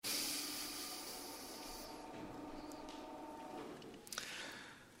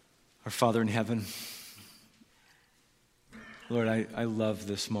Our Father in heaven, Lord, I love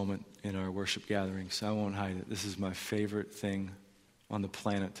this moment in our worship gatherings. I won't hide it. This is my favorite thing on the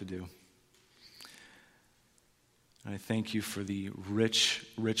planet to do. And I thank you for the rich,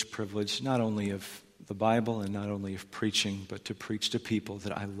 rich privilege, not only of the Bible and not only of preaching, but to preach to people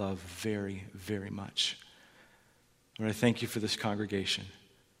that I love very, very much. Lord, I thank you for this congregation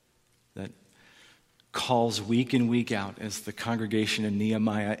that calls week in, week out, as the congregation in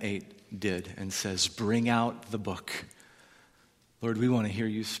Nehemiah 8 did, and says, bring out the book. Lord, we want to hear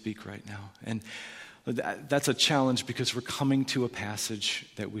you speak right now. And that's a challenge because we're coming to a passage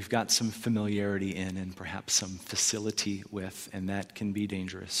that we've got some familiarity in and perhaps some facility with, and that can be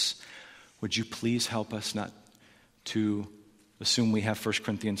dangerous. Would you please help us not to assume we have 1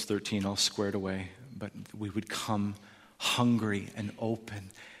 Corinthians 13 all squared away, but we would come hungry and open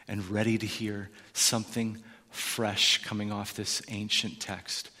and ready to hear something fresh coming off this ancient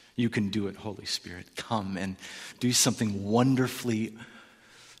text. You can do it, Holy Spirit. Come and do something wonderfully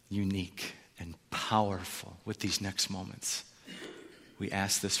unique and powerful with these next moments. We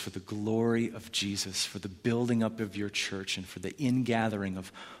ask this for the glory of Jesus, for the building up of your church, and for the ingathering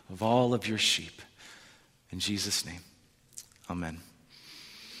of all of your sheep. In Jesus' name, amen.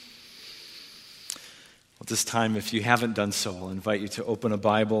 At this time, if you haven't done so, I'll invite you to open a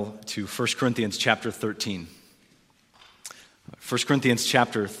Bible to 1 Corinthians chapter 13. 1 Corinthians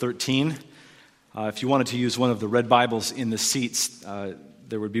chapter 13. If you wanted to use one of the red Bibles in the seats,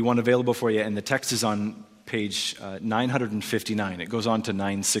 there would be one available for you, and the text is on page 959. It goes on to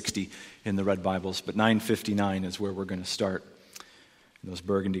 960 in the red Bibles, but 959 is where we're going to start in those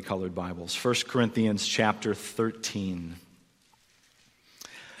burgundy-colored Bibles. 1 Corinthians chapter 13.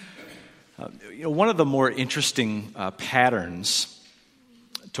 One of the more interesting patterns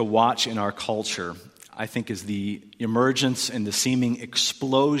to watch in our culture, I think, is the emergence and the seeming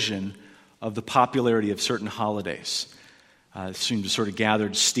explosion of the popularity of certain holidays. It seemed to sort of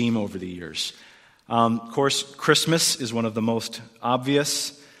gathered steam over the years. Of course, Christmas is one of the most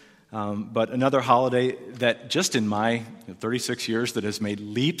obvious, but another holiday that just in my 36 years that has made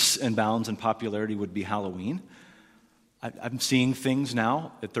leaps and bounds in popularity would be Halloween. I'm seeing things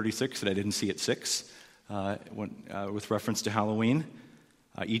now at 36 that I didn't see at 6 with reference to Halloween.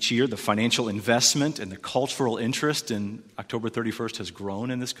 Each year, the financial investment and the cultural interest in October 31st has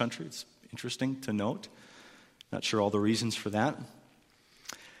grown in this country. It's interesting to note. Not sure all the reasons for that.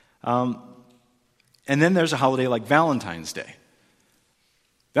 And then there's a holiday like Valentine's Day.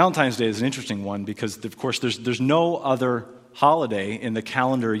 Valentine's Day is an interesting one because, of course, there's no other holiday in the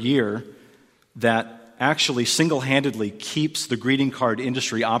calendar year that actually single-handedly keeps the greeting card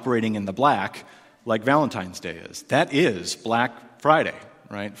industry operating in the black like Valentine's Day is. That is Black Friday,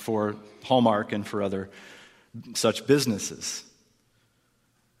 right, for Hallmark and for other such businesses.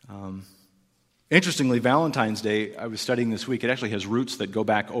 Interestingly, Valentine's Day, I was studying this week, it actually has roots that go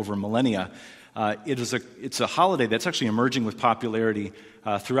back over millennia. It's a holiday that's actually emerging with popularity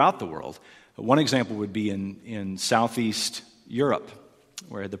throughout the world. One example would be in Southeast Europe,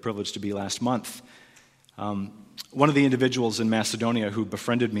 where I had the privilege to be last month. One of the individuals in Macedonia who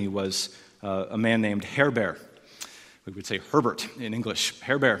befriended me was a man named Herbert. We would say Herbert in English.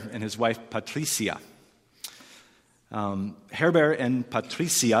 Herbert and his wife Patricia. Herbert and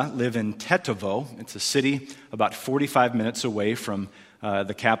Patricia live in Tetovo. It's a city about 45 minutes away from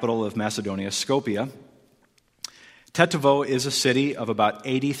the capital of Macedonia, Skopje. Tetovo is a city of about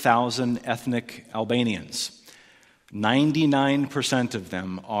 80,000 ethnic Albanians. 99% of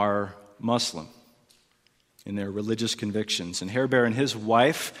them are Muslim in their religious convictions. And Herbert and his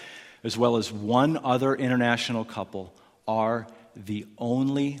wife, as well as one other international couple, are the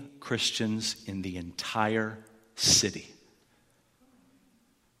only Christians in the entire city.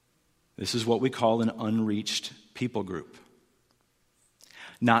 This is what we call an unreached people group.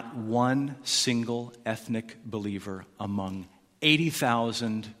 Not one single ethnic believer among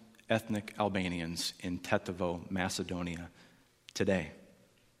 80,000 ethnic Albanians in Tetovo, Macedonia today.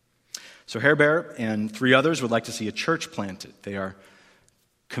 So Herbert and 3 others would like to see a church planted. They are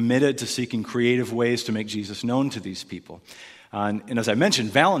committed to seeking creative ways to make Jesus known to these people. And as I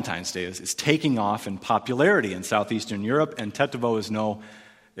mentioned, Valentine's Day is taking off in popularity in southeastern Europe, and Tetovo is no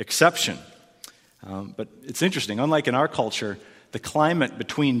exception. But it's interesting. Unlike in our culture, the climate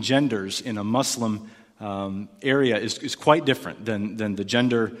between genders in a Muslim area is quite different than the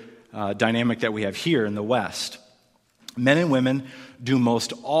gender dynamic that we have here in the West. Men and women do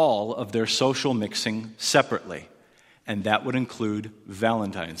most all of their social mixing separately, and that would include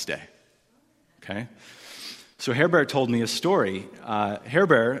Valentine's Day. Okay? So Herbert told me a story.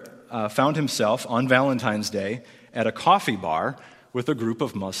 Herbert found himself on Valentine's Day at a coffee bar with a group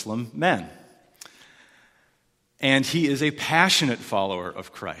of Muslim men. And he is a passionate follower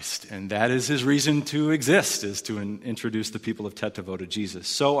of Christ, and that is his reason to exist, is to introduce the people of Pt1 to Jesus.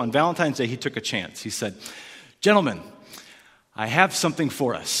 So on Valentine's Day, he took a chance. He said, "Gentlemen, I have something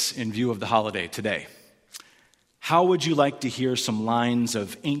for us in view of the holiday today. How would you like to hear some lines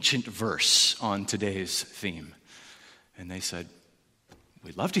of ancient verse on today's theme?" And they said,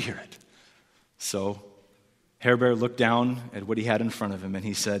 "We'd love to hear it." So Hairbear looked down at what he had in front of him, and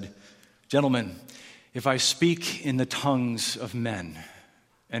he said, "Gentlemen, if I speak in the tongues of men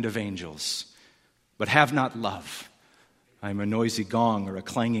and of angels, but have not love, I am a noisy gong or a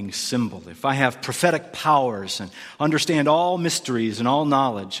clanging cymbal. If I have prophetic powers and understand all mysteries and all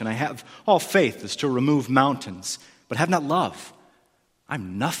knowledge, and I have all faith as to remove mountains, but have not love,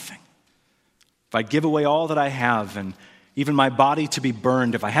 I'm nothing. If I give away all that I have and even my body to be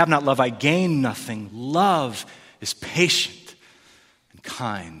burned, if I have not love, I gain nothing. Love is patient and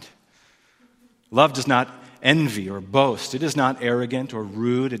kind. Love does not envy or boast. It is not arrogant or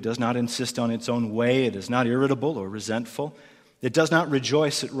rude. It does not insist on its own way. It is not irritable or resentful. It does not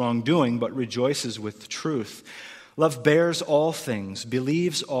rejoice at wrongdoing, but rejoices with truth. Love bears all things,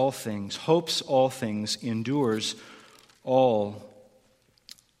 believes all things, hopes all things, endures all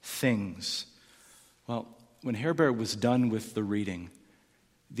things." Well, when Hairbear was done with the reading,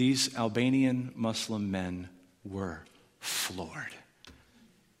 these Albanian Muslim men were floored.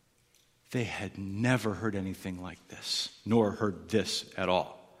 They had never heard anything like this, nor heard this at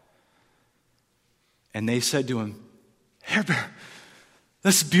all. And they said to him, "Hairbear,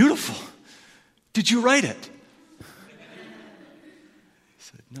 that's beautiful. Did you write it?" He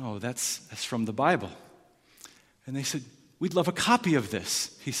said, "No, that's from the Bible." And they said, "We'd love a copy of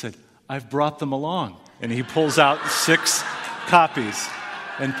this." He said, "I've brought them along." And he pulls out 6 copies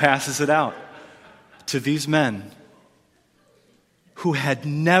and passes it out to these men who had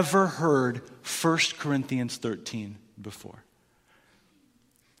never heard 1 Corinthians 13 before.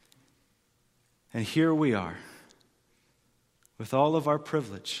 And here we are, with all of our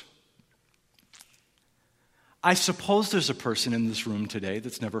privilege. I suppose there's a person in this room today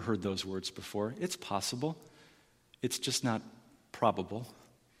that's never heard those words before. It's possible. It's just not probable.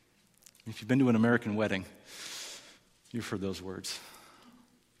 If you've been to an American wedding, you've heard those words.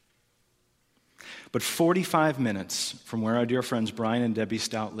 But 45 minutes from where our dear friends Brian and Debbie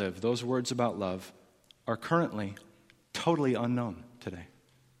Stout live, those words about love are currently totally unknown today.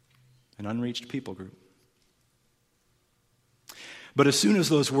 An unreached people group. But as soon as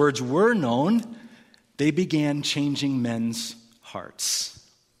those words were known, they began changing men's hearts.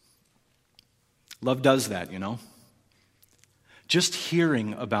 Love does that, you know. Just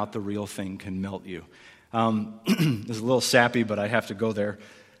hearing about the real thing can melt you. It's a little sappy, but I have to go there.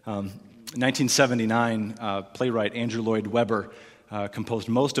 1979, playwright Andrew Lloyd Webber composed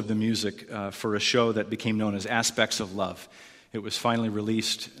most of the music for a show that became known as Aspects of Love. It was finally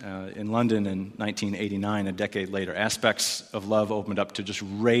released in London in 1989, a decade later. Aspects of Love opened up to just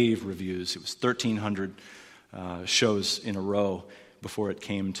rave reviews. It was 1,300 shows in a row before it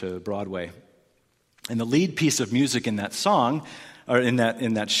came to Broadway. And the lead piece of music in that song, or in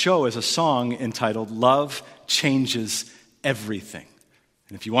that show, is a song entitled "Love Changes Everything."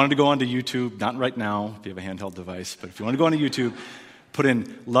 And if you wanted to go onto YouTube, not right now, if you have a handheld device, but if you want to go onto YouTube, put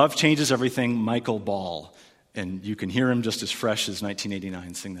in "Love Changes Everything" Michael Ball, and you can hear him just as fresh as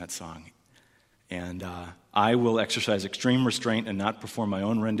 1989 sing that song. And I will exercise extreme restraint and not perform my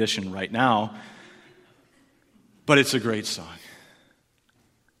own rendition right now, but it's a great song.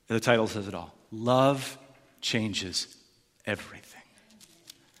 The title says it all. Love changes everything.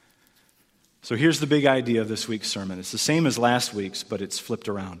 So here's the big idea of this week's sermon. It's the same as last week's, but it's flipped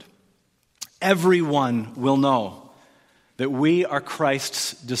around. Everyone will know that we are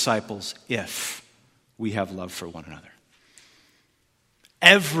Christ's disciples if we have love for one another.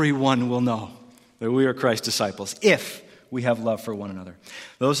 Everyone will know that we are Christ's disciples if we have love for one another.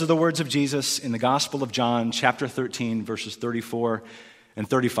 Those are the words of Jesus in the Gospel of John, chapter 13, verses 34 and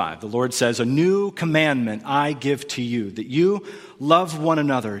 35. The Lord says, "A new commandment I give to you, that you love one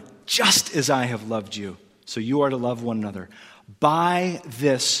another just as I have loved you. So you are to love one another. By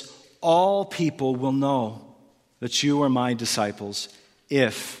this, all people will know that you are my disciples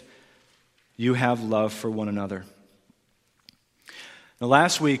if you have love for one another." Now,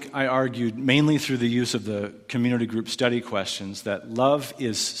 last week, I argued, mainly through the use of the community group study questions, that love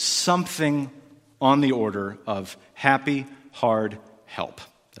is something on the order of happy, hard help.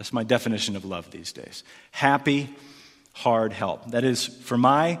 That's my definition of love these days. Happy, hard help. That is, for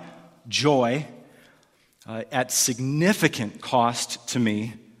my joy, at significant cost to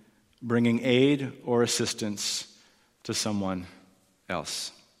me, bringing aid or assistance to someone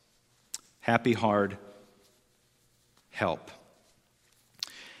else. Happy, hard, help.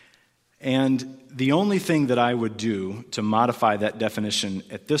 And the only thing that I would do to modify that definition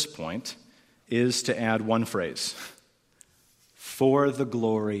at this point is to add one phrase: for the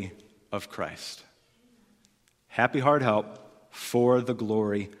glory of Christ. Happy, hard, help, for the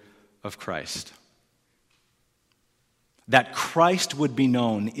glory of Christ. That Christ would be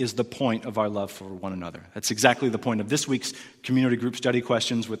known is the point of our love for one another. That's exactly the point of this week's community group study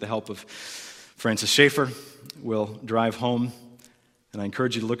questions with the help of Francis Schaefer. We'll drive home, and I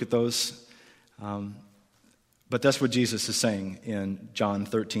encourage you to look at those. But that's what Jesus is saying in John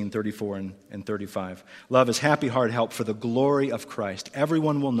 13:34 and 35. Love is happy, hard help for the glory of Christ.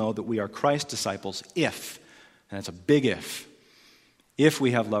 Everyone will know that we are Christ's disciples if, and it's a big if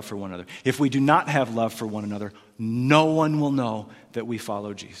we have love for one another. If we do not have love for one another, no one will know that we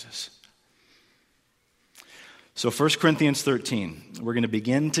follow Jesus. So 1 Corinthians 13, we're going to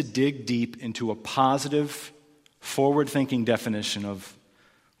begin to dig deep into a positive, forward-thinking definition of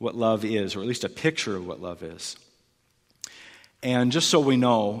what love is, or at least a picture of what love is. And just so we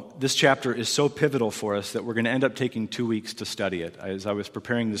know, this chapter is so pivotal for us that we're going to end up taking 2 weeks to study it. As I was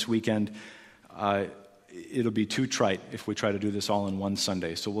preparing this weekend, it'll be too trite if we try to do this all in one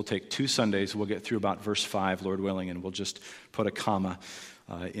Sunday. So we'll take 2 Sundays, we'll get through about verse 5, Lord willing, and we'll just put a comma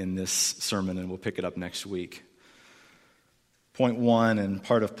in this sermon, and we'll pick it up next week. Point 1 and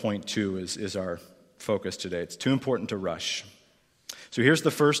part of point 2 is our focus today. It's too important to rush. So here's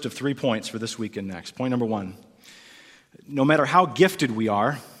the first of 3 points for this week and next. Point number 1. No matter how gifted we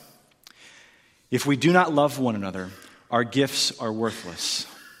are, if we do not love one another, our gifts are worthless.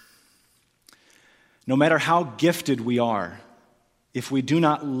 No matter how gifted we are, if we do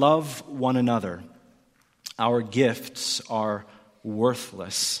not love one another, our gifts are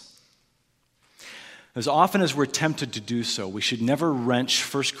worthless. As often as we're tempted to do so, we should never wrench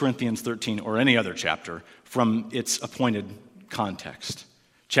 1 Corinthians 13 or any other chapter from its appointed context.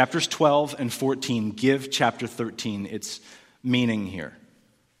 Chapters 12 and 14 give chapter 13 its meaning here.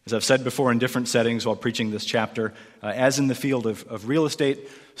 As I've said before in different settings while preaching this chapter, as in the field of real estate,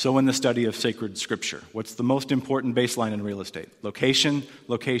 so in the study of sacred scripture. What's the most important baseline in real estate? Location,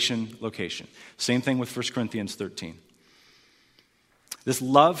 location, location. Same thing with 1 Corinthians 13. This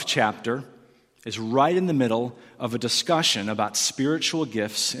love chapter is right in the middle of a discussion about spiritual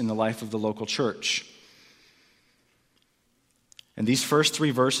gifts in the life of the local church. In these first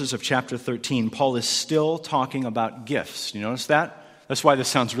 3 verses of chapter 13, Paul is still talking about gifts. You notice that? That's why this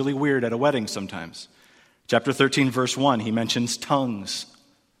sounds really weird at a wedding sometimes. Chapter 13, verse 1, he mentions tongues.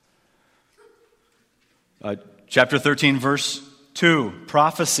 Chapter 13, verse 2,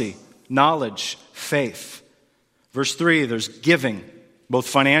 prophecy, knowledge, faith. Verse 3, there's giving, both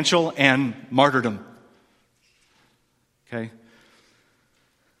financial and martyrdom. Okay?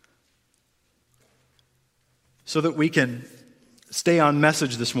 So that we can stay on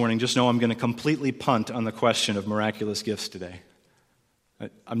message this morning, just know I'm going to completely punt on the question of miraculous gifts today.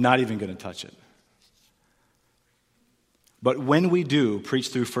 I'm not even going to touch it. But when we do preach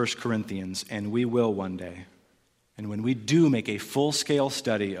through 1 Corinthians, and we will one day, and when we do make a full-scale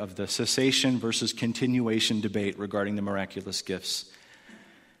study of the cessation versus continuation debate regarding the miraculous gifts,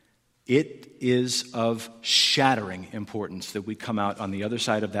 it is of shattering importance that we come out on the other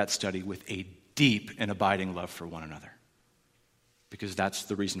side of that study with a deep and abiding love for one another. Because that's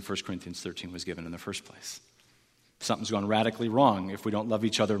the reason 1 Corinthians 13 was given in the first place. Something's gone radically wrong if we don't love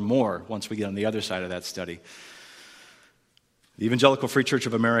each other more once we get on the other side of that study. The Evangelical Free Church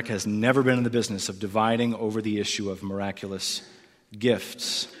of America has never been in the business of dividing over the issue of miraculous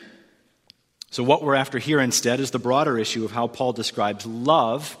gifts. So what we're after here instead is the broader issue of how Paul describes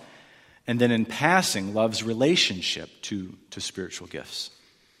love, and then in passing, love's relationship to spiritual gifts.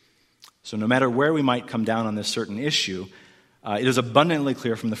 So no matter where we might come down on this certain issue, it is abundantly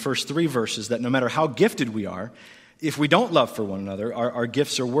clear from the first 3 verses that no matter how gifted we are, if we don't love for one another, our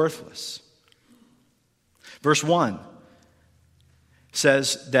gifts are worthless. Verse 1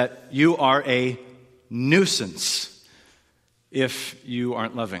 says that you are a nuisance if you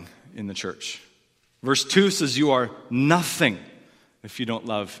aren't loving in the church. Verse 2 says you are nothing if you don't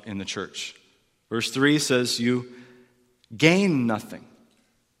love in the church. Verse 3 says you gain nothing.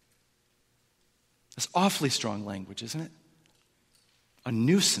 That's awfully strong language, isn't it? A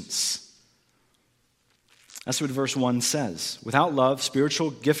nuisance. That's what verse 1 says. Without love,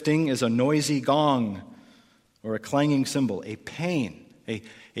 spiritual gifting is a noisy gong or a clanging cymbal, a pain,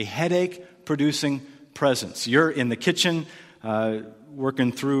 a headache-producing presence. You're in the kitchen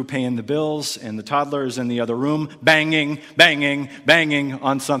working through paying the bills, and the toddler is in the other room banging, banging, banging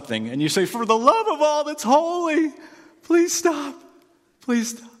on something. And you say, for the love of all that's holy, please stop.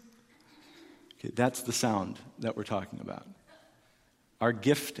 Please stop. Okay, that's the sound that we're talking about. Our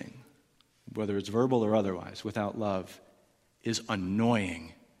gifting, whether it's verbal or otherwise, without love, is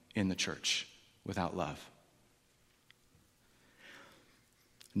annoying in the church without love.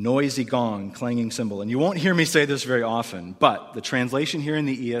 Noisy gong, clanging cymbal. And you won't hear me say this very often, but the translation here in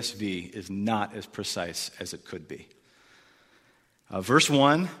the ESV is not as precise as it could be. Verse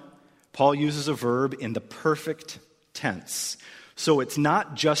 1, Paul uses a verb in the perfect tense. So it's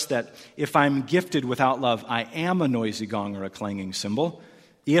not just that if I'm gifted without love, I am a noisy gong or a clanging cymbal.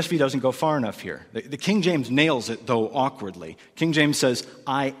 ESV doesn't go far enough here. The King James nails it, though awkwardly. King James says,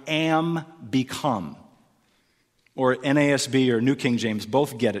 I am become. Or NASB or New King James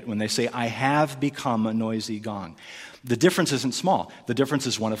both get it when they say, I have become a noisy gong. The difference isn't small. The difference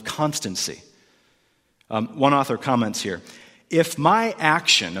is one of constancy. One author comments here, if my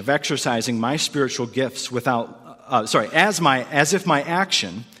action of exercising my spiritual gifts as if my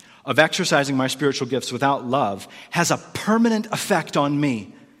action of exercising my spiritual gifts without love has a permanent effect on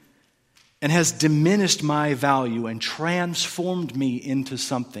me and has diminished my value and transformed me into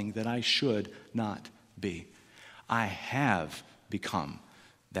something that I should not be. I have become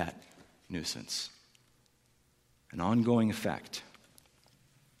that nuisance. An ongoing effect.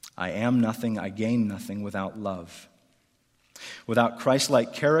 I am nothing, I gain nothing without love. Without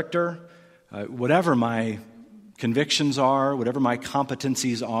Christ-like character, whatever my convictions are, whatever my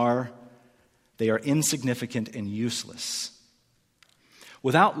competencies are, they are insignificant and useless.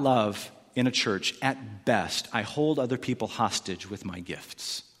 Without love in a church, at best, I hold other people hostage with my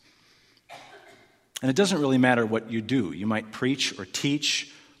gifts. And it doesn't really matter what you do. You might preach or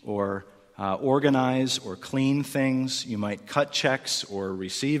teach or organize or clean things. You might cut checks or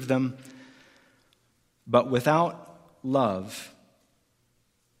receive them. But without love,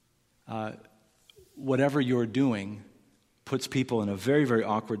 whatever you're doing puts people in a very, very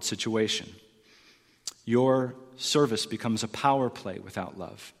awkward situation. Your service becomes a power play without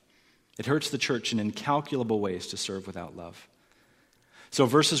love. It hurts the church in incalculable ways to serve without love. So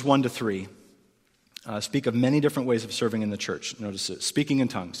verses 1 to 3 speak of many different ways of serving in the church. Notice it. Speaking in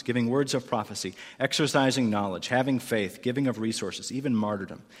tongues, giving words of prophecy, exercising knowledge, having faith, giving of resources, even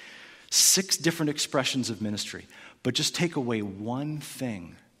martyrdom. 6 different expressions of ministry. But just take away one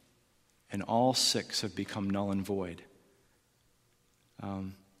thing, and all 6 have become null and void.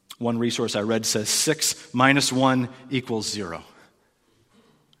 One resource I read says 6 minus 1 equals 0.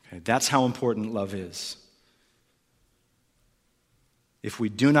 Okay, that's how important love is. If we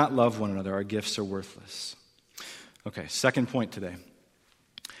do not love one another, our gifts are worthless. Okay, second point today.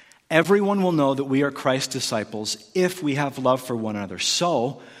 Everyone will know that we are Christ's disciples if we have love for one another.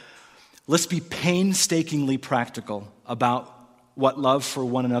 So, let's be painstakingly practical about what love for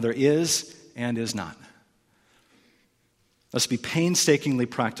one another is and is not. Let's be painstakingly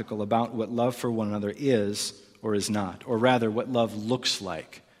practical about what love for one another is or is not, or rather, what love looks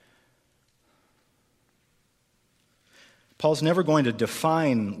like. Paul's never going to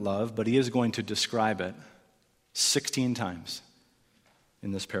define love, but he is going to describe it 16 times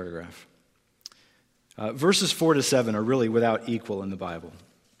in this paragraph. Verses 4 to 7 are really without equal in the Bible.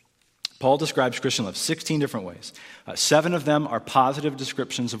 Paul describes Christian love 16 different ways. 7 of them are positive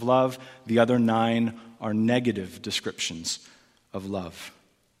descriptions of love. The other 9 are negative descriptions of love.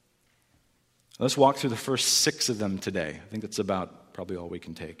 Let's walk through the first 6 of them today. I think that's about probably all we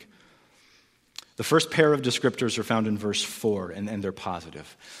can take. The first pair of descriptors are found in verse 4, and they're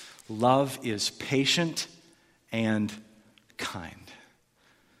positive. Love is patient and kind.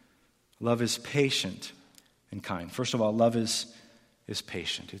 Love is patient and kind. First of all, love is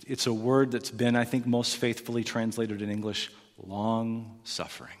patient. It's a word that's been, I think, most faithfully translated in English,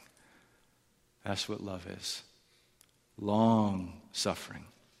 long-suffering. That's what love is. Long-suffering.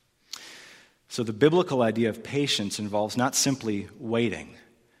 So the biblical idea of patience involves not simply waiting.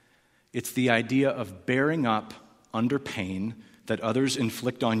 It's the idea of bearing up under pain that others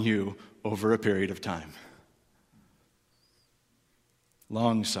inflict on you over a period of time.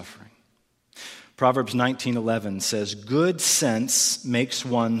 Long-suffering. Proverbs 19:11 says, "Good sense makes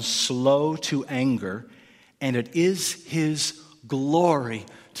one slow to anger, and it is his glory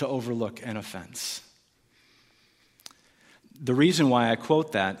to overlook an offense." The reason why I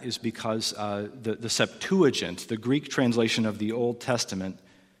quote that is because the Septuagint, the Greek translation of the Old Testament,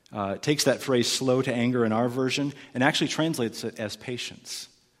 takes that phrase slow to anger in our version and actually translates it as patience,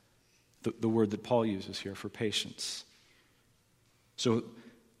 the word that Paul uses here for patience. So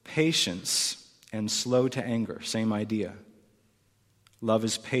patience and slow to anger, same idea. Love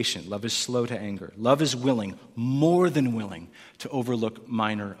is patient. Love is slow to anger. Love is willing, more than willing, to overlook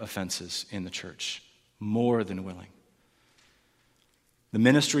minor offenses in the church. More than willing. The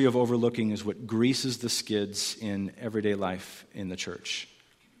ministry of overlooking is what greases the skids in everyday life in the church.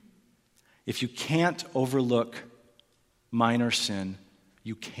 If you can't overlook minor sin,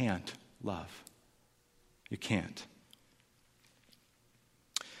 you can't love. You can't.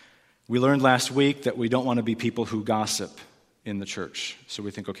 We learned last week that we don't want to be people who gossip in the church. So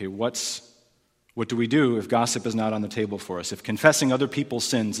we think, okay, what do we do if gossip is not on the table for us? If confessing other people's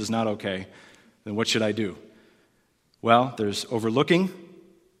sins is not okay, then what should I do? Well, there's overlooking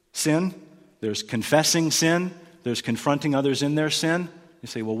sin, there's confessing sin, there's confronting others in their sin. You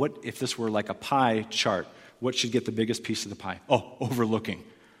say, well, what if this were like a pie chart? What should get the biggest piece of the pie? Oh, overlooking,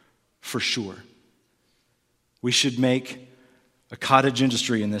 for sure. We should make a cottage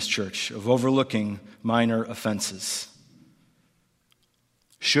industry in this church of overlooking minor offenses.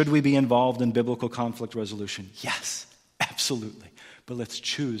 Should we be involved in biblical conflict resolution? Yes, absolutely. But let's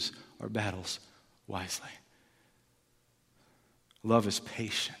choose our battles wisely. Love is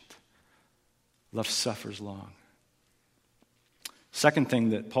patient. Love suffers long. Second thing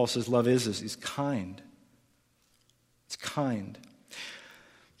that Paul says love is he's kind. It's kind.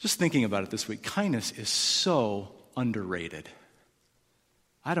 Just thinking about it this week, kindness is so underrated.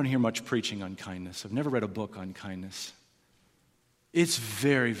 I don't hear much preaching on kindness. I've never read a book on kindness. It's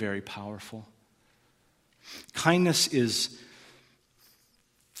very, very powerful. Kindness is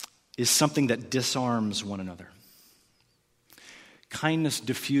something that disarms one another. Kindness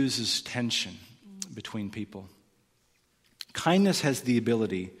diffuses tension between people. Kindness has the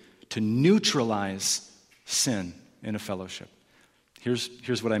ability to neutralize sin in a fellowship.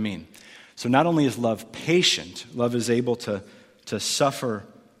 Here's what I mean. So not only is love patient, love is able to suffer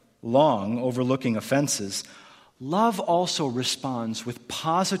long, overlooking offenses. Love also responds with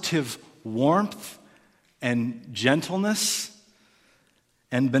positive warmth and gentleness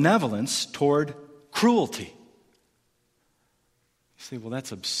and benevolence toward cruelty. You say, well,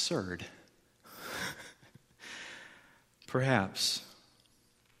 that's absurd. Perhaps.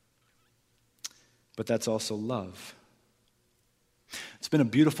 But that's also love. It's been a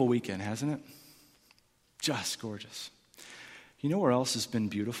beautiful weekend, hasn't it? Just gorgeous. You know where else has been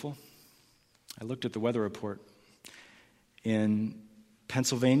beautiful? I looked at the weather report. In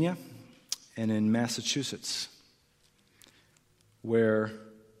Pennsylvania and in Massachusetts, where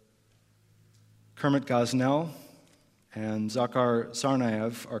Kermit Gosnell and Zakhar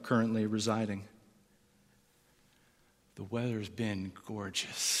Tsarnaev are currently residing. The weather's been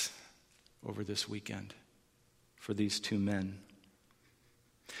gorgeous over this weekend for these two men.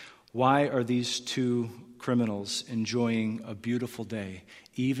 Why are these two criminals enjoying a beautiful day,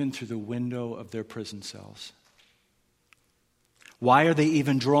 even through the window of their prison cells? Why are they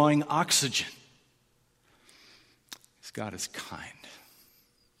even drawing oxygen? Because God is kind.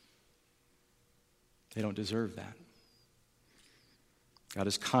 They don't deserve that. God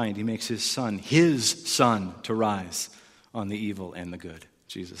is kind. He makes his sun, to rise on the evil and the good,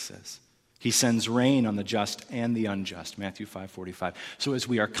 Jesus says. He sends rain on the just and the unjust, Matthew 5:45. So as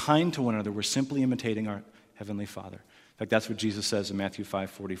we are kind to one another, we're simply imitating our Heavenly Father. In fact, that's what Jesus says in Matthew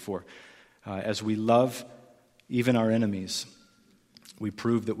 5:44. As we love even our enemies, we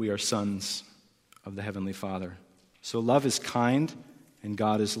prove that we are sons of the Heavenly Father. So love is kind, and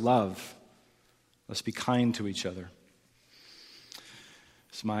God is love. Let's be kind to each other.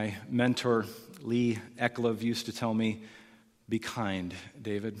 As my mentor, Lee Eklov, used to tell me, be kind,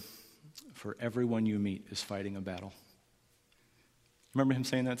 David, for everyone you meet is fighting a battle. Remember him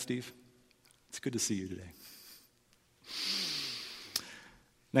saying that, Steve? It's good to see you today.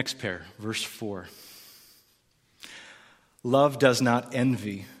 Next pair, verse 4. Love does not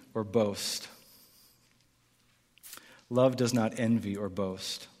envy or boast. Love does not envy or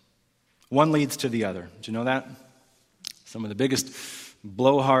boast. One leads to the other. Did you know that? Some of the biggest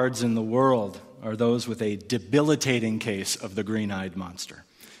blowhards in the world are those with a debilitating case of the green-eyed monster.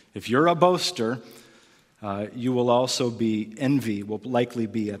 If you're a boaster, you will also be envy, will likely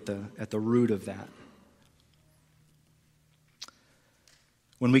be at the root of that.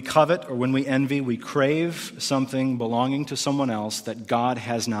 When we covet or when we envy, we crave something belonging to someone else that God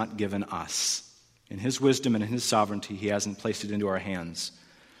has not given us. In his wisdom and in his sovereignty, he hasn't placed it into our hands.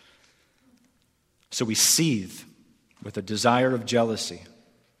 So we seethe with a desire of jealousy,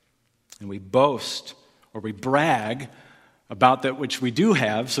 and we boast or we brag about that which we do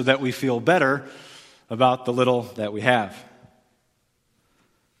have so that we feel better about the little that we have.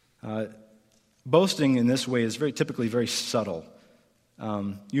 Boasting in this way is typically very subtle.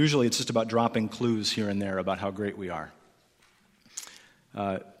 Usually it's just about dropping clues here and there about how great we are.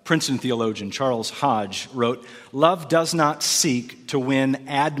 Princeton theologian Charles Hodge wrote, "Love does not seek to win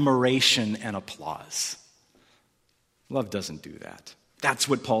admiration and applause." Love doesn't do that. That's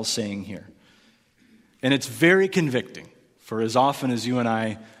what Paul's saying here. And it's very convicting, for as often as you and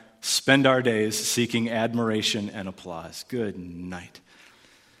I spend our days seeking admiration and applause. Good night.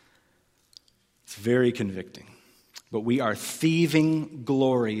 It's very convicting. But we are thieving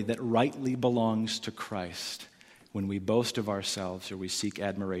glory that rightly belongs to Christ when we boast of ourselves or we seek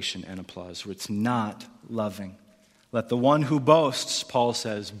admiration and applause. It's not loving. Let the one who boasts, Paul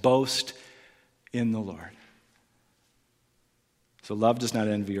says, boast in the Lord. So love does not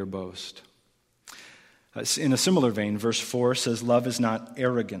envy or boast. In a similar vein, verse 4 says, love is not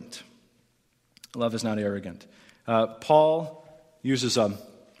arrogant. Love is not arrogant. Paul uses a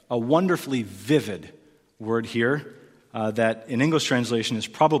wonderfully vivid word here that in English translation is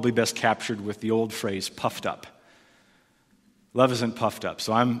probably best captured with the old phrase, puffed up. Love isn't puffed up.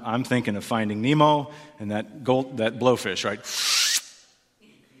 So I'm thinking of Finding Nemo and that blowfish, right?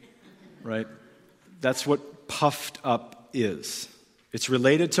 Right? That's what puffed up is. It's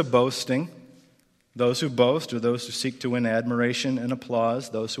related to boasting. Those who boast, or those who seek to win admiration and applause,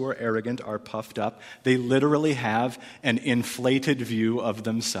 those who are arrogant are puffed up. They literally have an inflated view of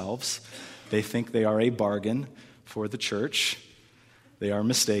themselves. They think they are a bargain for the church. They are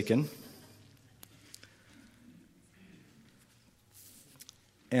mistaken.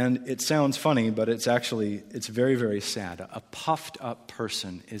 And it sounds funny, but it's very, very sad. A puffed up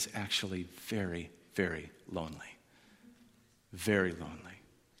person is actually very, very lonely. Very lonely.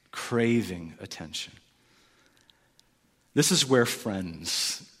 Craving attention. This is where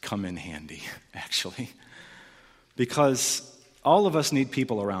friends come in handy, actually. Because all of us need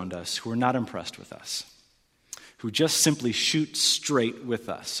people around us who are not impressed with us, who just simply shoot straight with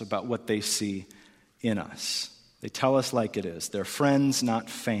us about what they see in us. They tell us like it is. They're friends, not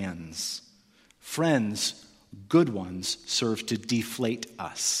fans. Friends, good ones, serve to deflate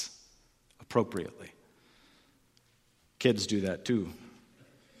us appropriately. Kids do that too.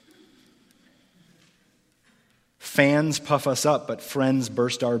 Fans puff us up, but friends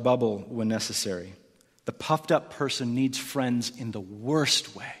burst our bubble when necessary. The puffed up person needs friends in the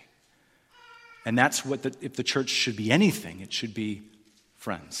worst way. And that's what, if the church should be anything, it should be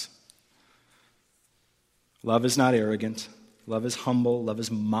friends. Love is not arrogant. Love is humble. Love is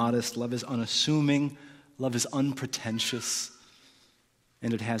modest. Love is unassuming. Love is unpretentious.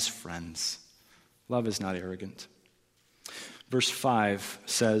 And it has friends. Love is not arrogant. Verse 5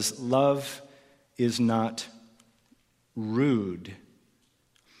 says, love is not rude.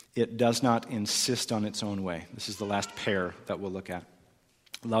 It does not insist on its own way. This is the last pair that we'll look at.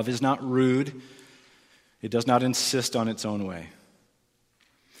 Love is not rude. It does not insist on its own way.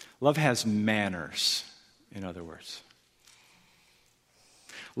 Love has manners, in other words.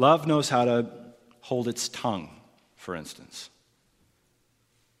 Love knows how to hold its tongue, for instance.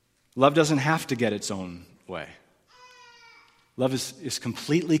 Love doesn't have to get its own way. Love is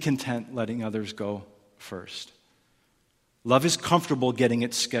completely content letting others go first. Love is comfortable getting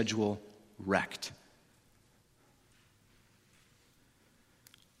its schedule wrecked.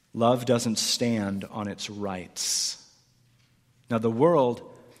 Love doesn't stand on its rights. Now, the world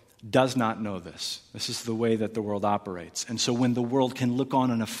does not know this. This is the way that the world operates. And so when the world can look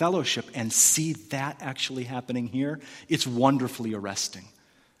on in a fellowship and see that actually happening here, it's wonderfully arresting.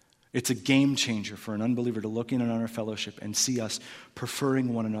 It's a game changer for an unbeliever to look in on our fellowship and see us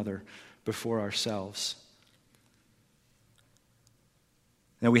preferring one another before ourselves.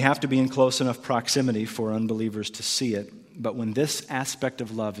 Now, we have to be in close enough proximity for unbelievers to see it, but when this aspect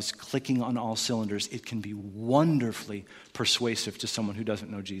of love is clicking on all cylinders, it can be wonderfully persuasive to someone who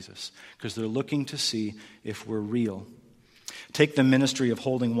doesn't know Jesus, because they're looking to see if we're real. Take the ministry of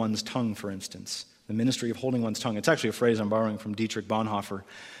holding one's tongue, for instance. The ministry of holding one's tongue. It's actually a phrase I'm borrowing from Dietrich Bonhoeffer.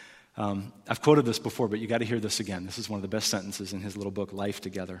 I've quoted this before, but you got to hear this again. This is one of the best sentences in his little book, Life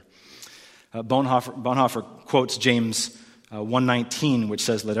Together. Bonhoeffer quotes James 1:19, which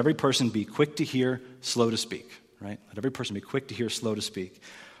says, let every person be quick to hear, slow to speak. Right? Let every person be quick to hear, slow to speak.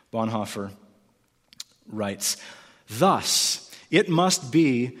 Bonhoeffer writes, thus, it must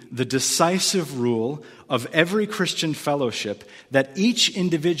be the decisive rule of every Christian fellowship that each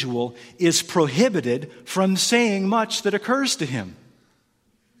individual is prohibited from saying much that occurs to him.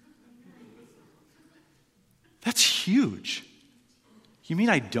 That's huge. You mean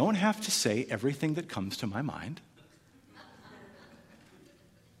I don't have to say everything that comes to my mind?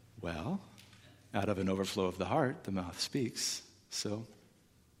 Well, out of an overflow of the heart, the mouth speaks. So,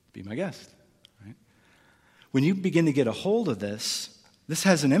 be my guest. Right? When you begin to get a hold of this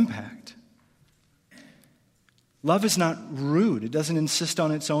has an impact. Love is not rude. It doesn't insist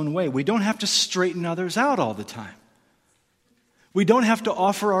on its own way. We don't have to straighten others out all the time. We don't have to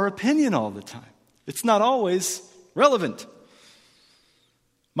offer our opinion all the time. It's not always relevant.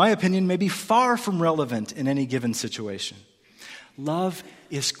 My opinion may be far from relevant in any given situation. Love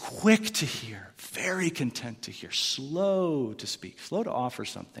is quick to hear, very content to hear, slow to speak, slow to offer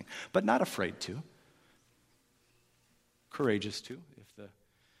something, but not afraid to. Courageous to, if the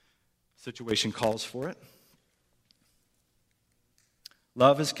situation calls for it.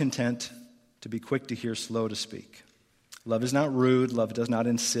 Love is content to be quick to hear, slow to speak. Love is not rude. Love does not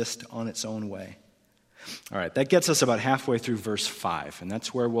insist on its own way. All right, that gets us about halfway through verse 5, and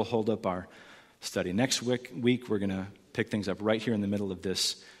that's where we'll hold up our study. Next week we're going to pick things up right here in the middle of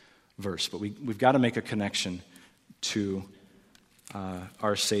this verse, but we've got to make a connection to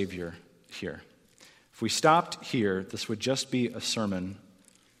our Savior here. If we stopped here, this would just be a sermon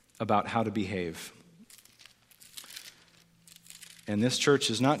about how to behave. And this church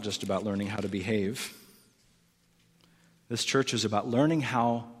is not just about learning how to behave. This church is about learning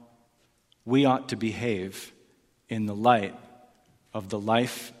how we ought to behave in the light of the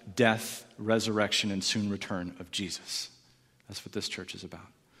life, death, resurrection, and soon return of Jesus. That's what this church is about.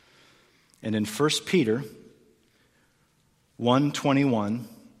 And in 1 Peter 1:21,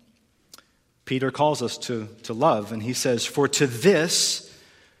 Peter calls us to love, and he says, "For to this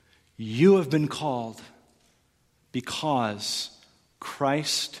you have been called, because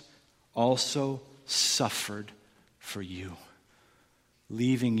Christ also suffered for you,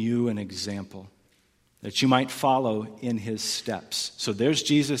 leaving you an example, that you might follow in his steps." So there's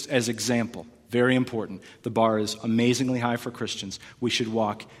Jesus as example. Very important. The bar is amazingly high for Christians. We should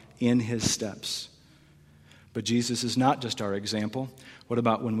walk in his steps. But Jesus is not just our example. What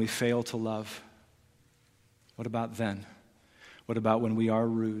about when we fail to love? What about then? What about when we are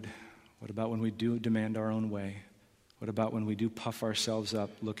rude? What about when we do demand our own way? What about when we do puff ourselves up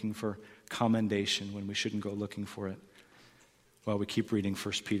looking for commendation when we shouldn't go looking for it? Well, we keep reading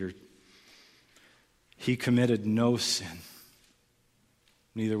 1 Peter. He committed no sin,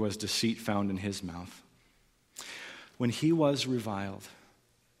 neither was deceit found in his mouth. When he was reviled,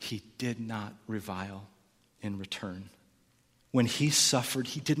 he did not revile in return. When he suffered,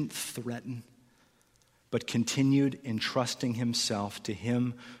 he didn't threaten, but continued entrusting himself to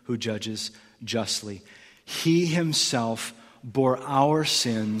him who judges justly. He himself bore our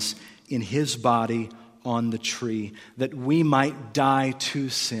sins in his body on the tree, that we might die to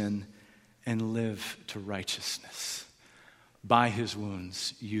sin and live to righteousness. By his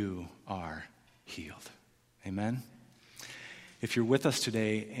wounds you are healed. Amen? If you're with us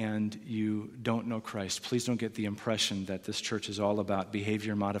today and you don't know Christ, please don't get the impression that this church is all about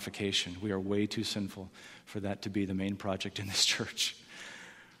behavior modification. We are way too sinful for that to be the main project in this church.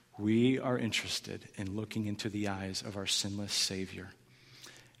 We are interested in looking into the eyes of our sinless Savior.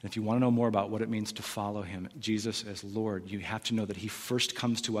 And if you want to know more about what it means to follow him, Jesus as Lord, you have to know that he first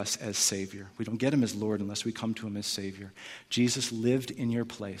comes to us as Savior. We don't get him as Lord unless we come to him as Savior. Jesus lived in your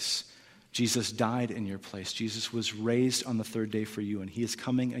place. Jesus died in your place. Jesus was raised on the third day for you, and he is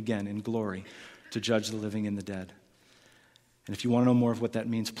coming again in glory to judge the living and the dead. And if you want to know more of what that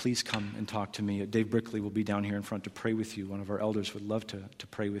means, please come and talk to me. Dave Brickley will be down here in front to pray with you. One of our elders would love to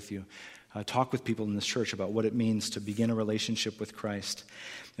pray with you. Talk with people in this church about what it means to begin a relationship with Christ.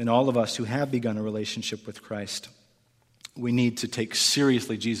 And all of us who have begun a relationship with Christ, we need to take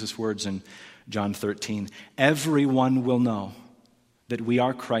seriously Jesus' words in John 13. Everyone will know that we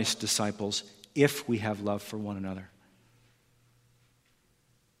are Christ's disciples if we have love for one another.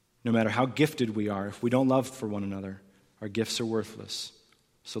 No matter how gifted we are, if we don't love for one another, our gifts are worthless.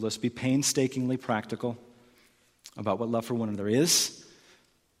 So let's be painstakingly practical about what love for one another is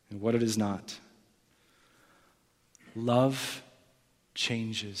and what it is not. Love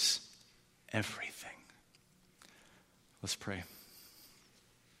changes everything. Let's pray.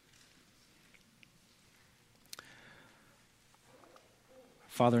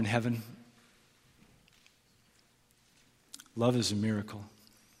 Father in heaven, love is a miracle.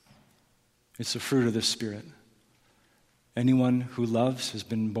 It's the fruit of the Spirit. Anyone who loves has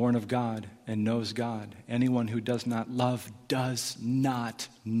been born of God and knows God. Anyone who does not love does not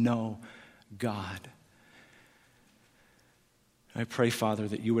know God. I pray, Father,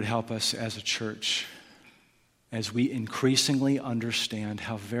 that you would help us as a church as we increasingly understand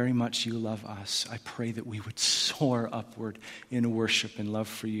how very much you love us. I pray that we would soar upward in worship and love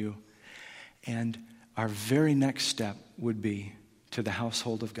for you. And our very next step would be to the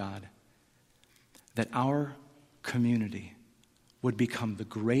household of God, that our community would become the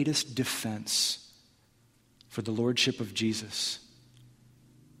greatest defense for the lordship of Jesus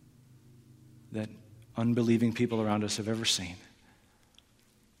that unbelieving people around us have ever seen.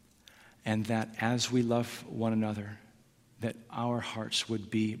 And that as we love one another, that our hearts would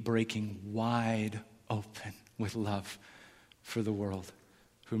be breaking wide open with love for the world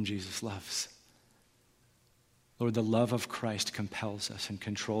whom Jesus loves. Lord, the love of Christ compels us and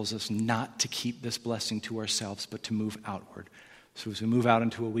controls us not to keep this blessing to ourselves, but to move outward. So as we move out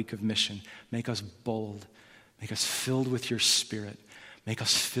into a week of mission, make us bold, make us filled with your Spirit, make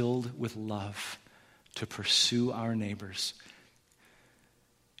us filled with love to pursue our neighbors.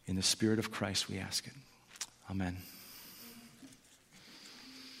 In the Spirit of Christ we ask it. Amen.